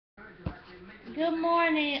Good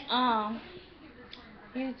morning,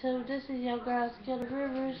 YouTube. This is your girl, Skittle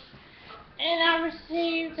Rivers, and I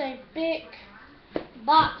received a big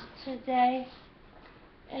box today,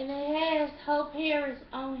 and it has Hope Harris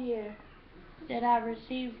on here that I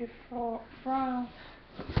received it from.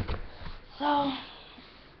 So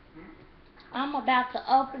I'm about to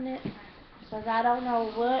open it because I don't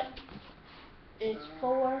know what it's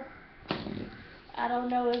for. I don't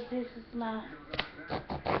know if this is my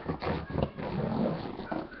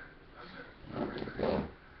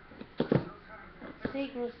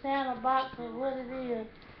Secret Santa box or what it is,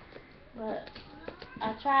 but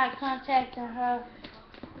I tried contacting her,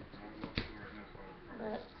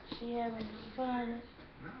 but she hasn't responded,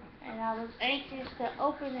 and I was anxious to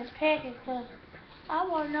open this package because I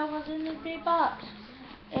want to know what's in this big box.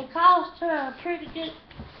 It cost her a pretty good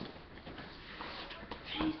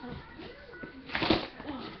piece of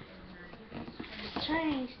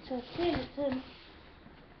change to send it to me,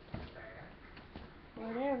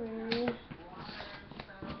 whatever it is.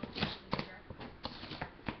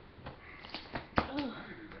 Ugh.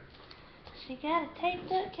 She got it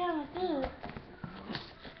taped up kind of good.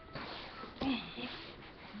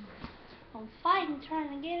 I'm fighting trying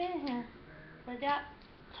to get in here without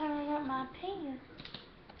turning up my pen.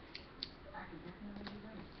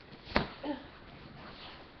 Ugh.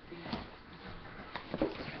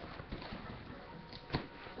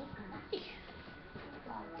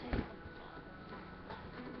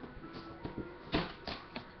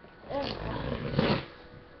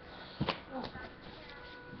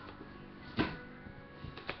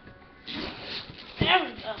 There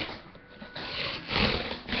we go.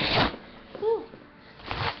 Whew.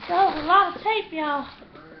 That was a lot of tape, y'all.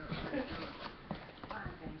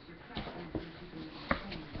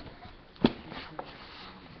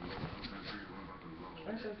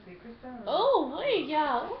 Oh, wait,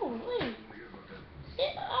 y'all. Oh, wait. I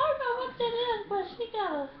don't know what that is, but she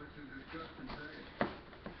got a...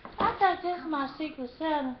 I think this is my Secret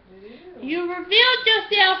Santa. You revealed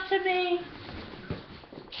yourself to me.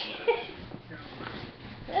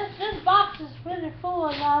 This box is really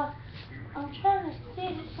full, y'all. I'm trying to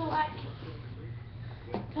stick it so I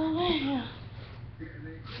can go in here.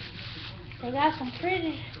 They got some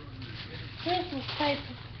pretty Christmas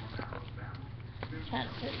paper. Trying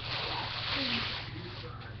to put it.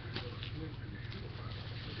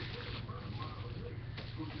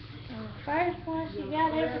 And the first one, she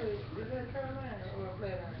got everything.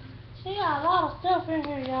 She got a lot of stuff in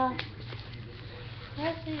here, y'all.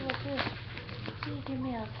 Let's see what this. She give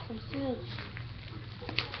me some scissors.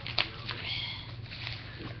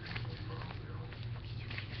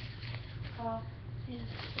 Yes.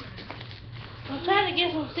 I'm trying to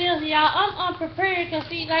get some scissors, y'all. I'm unprepared because,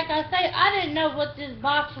 see, like I say, I didn't know what this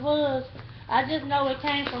box was. I just know it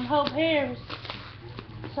came from Hope Harris.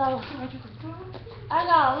 So, I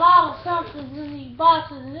got a lot of something in these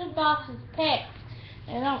boxes, and this box is packed.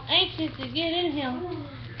 And I'm anxious to get in here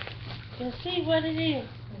to see what it is.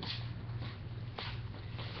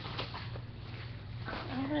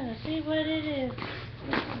 I'm gonna see what it is.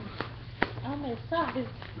 I'm excited.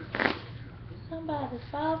 Somebody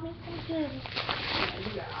bought me some goodies.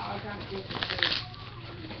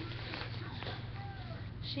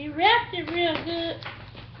 She wrapped it real good.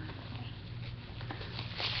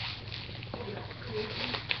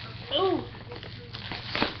 Ooh.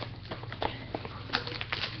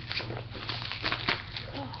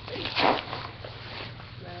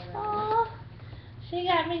 Oh, she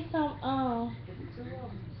got me some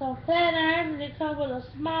flat irons, and it comes with a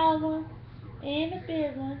small one and a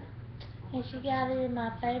big one. And she got it in my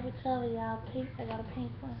favorite color, y'all, pink. I got a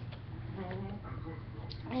pink one.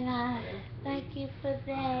 And I thank you for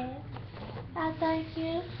that. I thank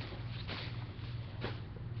you.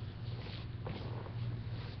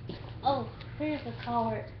 Oh, here's a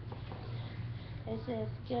card. It says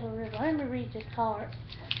Skittle River. Let me read this card.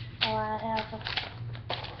 Oh, I have a...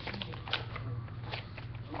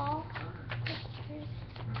 Oh, that's pretty.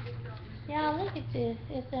 Y'all, look at this.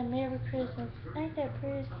 It said Merry Christmas. Ain't that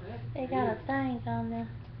pretty? They got a thing on there.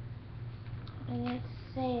 And it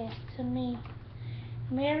says to me,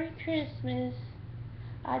 Merry Christmas.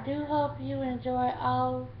 I do hope you enjoy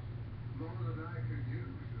all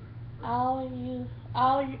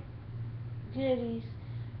your goodies.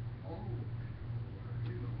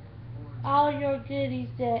 All your goodies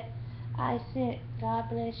that I sent. God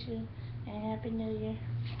bless you and Happy New Year.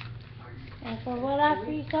 And for what I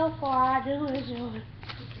see so far, I do enjoy it.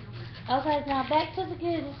 Okay, now back to the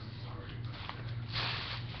goodies.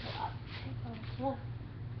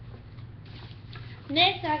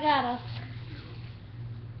 Next, I got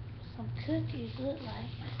some cookies, look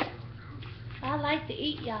like. I like to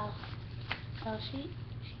eat, y'all. So she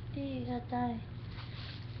did her thing.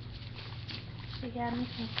 She got me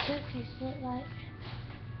some cookies, look like.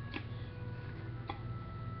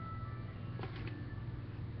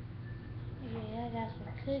 Yeah, I got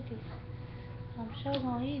some cookies. I'm sure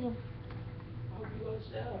gonna eat them. Oh, you gonna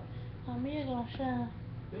share? I'm here gonna share.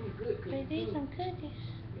 Them good cookies. They need some cookies.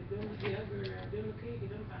 Yeah, them the cookies,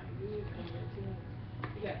 them things good on your team.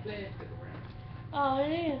 You got plastic around. Oh,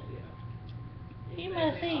 it is? Yeah. You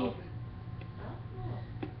must eat it. I don't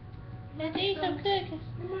know. Let's eat some cookies.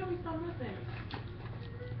 There might be something else in it.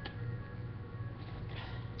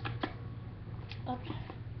 Okay.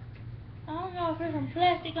 I don't know if there's some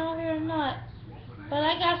plastic on here or not, but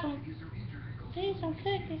I got some. See some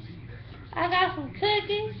cookies. I got some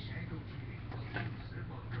cookies,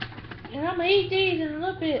 and I'm gonna eat these in a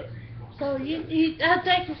little bit. So I'll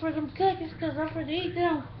thank you for some cookies, cause I'm gonna eat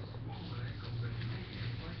them.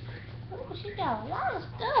 Oh, she got a lot of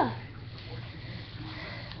stuff.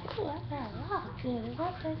 Oh, I got a lot of goodies. I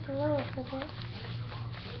thank the Lord for that.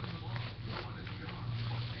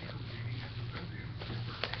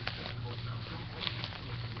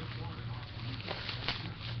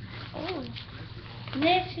 Oh,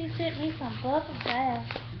 next she sent me some bubble bath.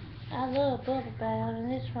 I love bubble bath,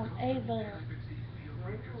 and it's from Avon.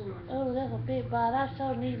 Oh, that's a big bottle. I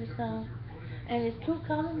so needed some. And it's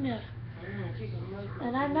cucumber milk.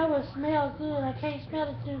 And I know it smells good. I can't smell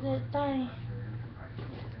it through that thing.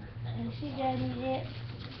 And she gave me that.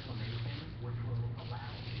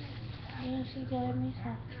 Then she gave me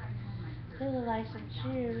some. They look like some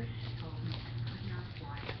cherries.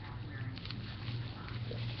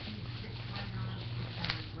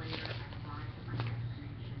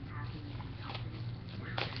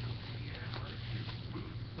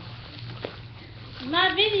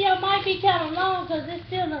 My video might be kind of long because it's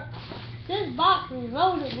still this box is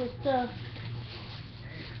loaded with stuff.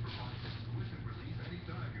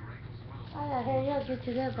 I gotta hurry up get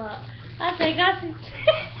to that box. I think I see.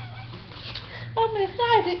 I'm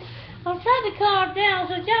excited. I'm trying to calm down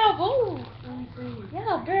so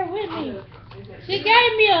y'all bear with me. She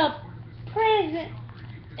gave me a present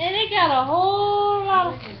and it got a whole lot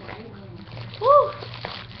of. Woo!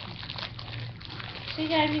 She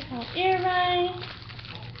gave me some earrings.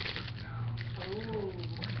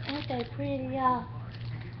 Ain't they pretty, y'all?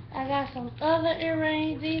 I got some other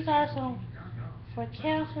earrings. These are some for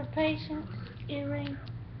cancer patients earrings.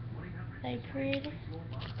 They pretty.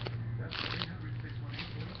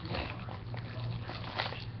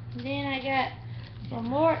 Then I got some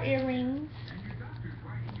more earrings.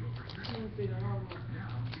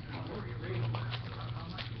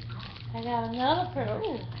 I got another pair.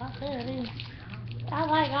 Ooh, I said these. I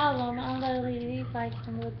like all of them. I know these like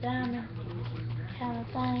some little diamond kind of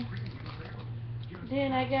thing.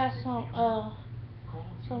 Then I got some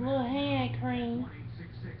little hand cream.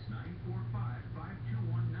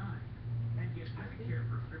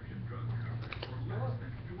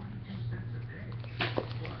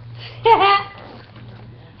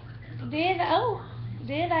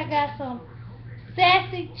 Then I got some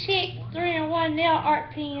Sassy Chick 3-in-1 nail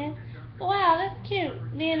art pen. Wow, that's cute.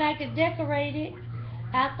 Then I could decorate it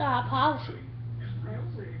after I polish it.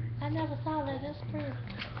 I never saw that. That's pretty.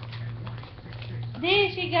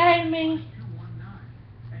 Then she gave me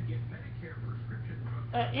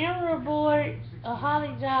an emerald board, a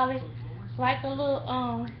holly jolly, like a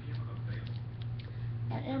little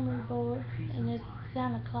an emerald board, and it's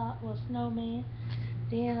Santa Claus or snowman.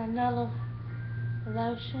 Then another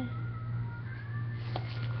lotion.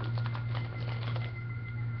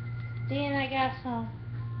 Then I got some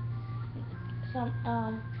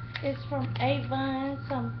it's from Avon,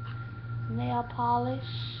 some nail polish.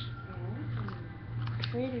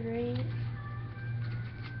 Pretty red.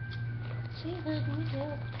 She hooked me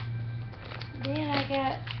up. Then I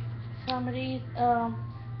got some of these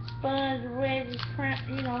sponge wedges,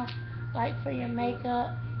 like for your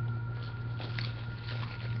makeup.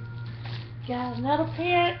 Got another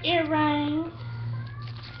pair of earrings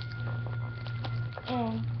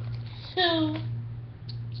and 2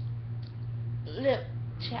 lip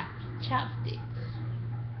chopsticks.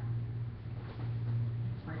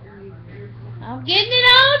 I'm getting it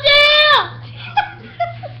all down.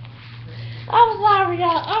 I'm sorry,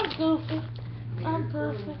 y'all. I'm goofy. I'm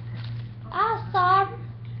sorry.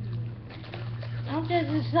 I'm just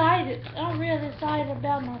excited. I'm real excited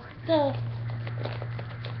about my stuff.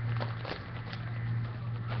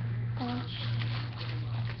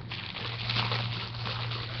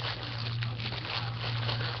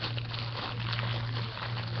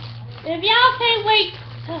 If y'all can't wait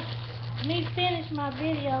to me finish my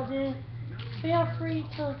video, then feel free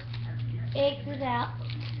to exit out.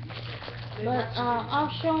 But I'm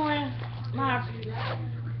showing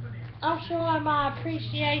my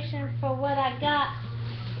appreciation for what I got.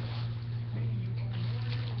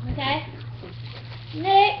 Okay?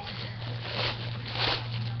 Next,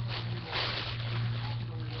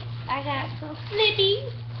 I got some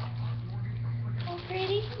slippies. Some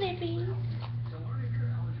pretty slippies.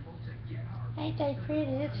 Ain't they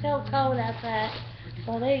pretty? It's so cold outside.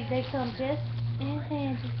 So they come just in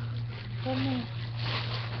handy for me.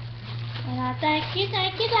 And I thank you for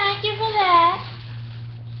that.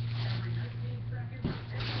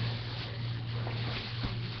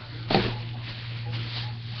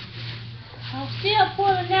 I'm still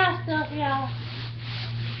pulling out stuff, y'all.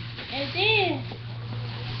 And then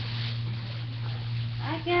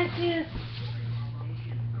I got this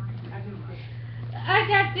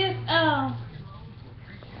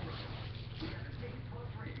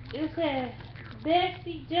it says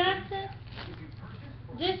Betsy Johnson.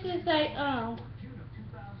 This is a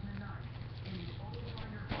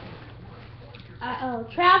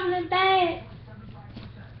traveling bag,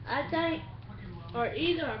 I think, or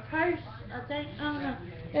either a purse, I think, I don't know.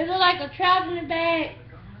 It looks like a traveling bag,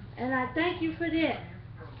 and I thank you for that.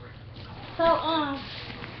 So, I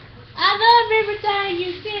love everything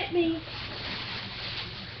you sent me.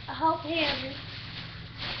 I hope Harry.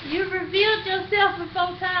 You revealed yourself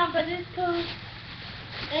before time, but it's cool.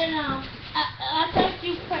 And, I thank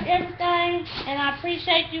you for everything, and I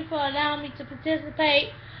appreciate you for allowing me to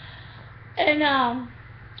participate. And,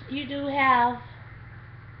 you do have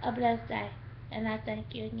a blessed day, and I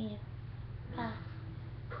thank you again. Bye.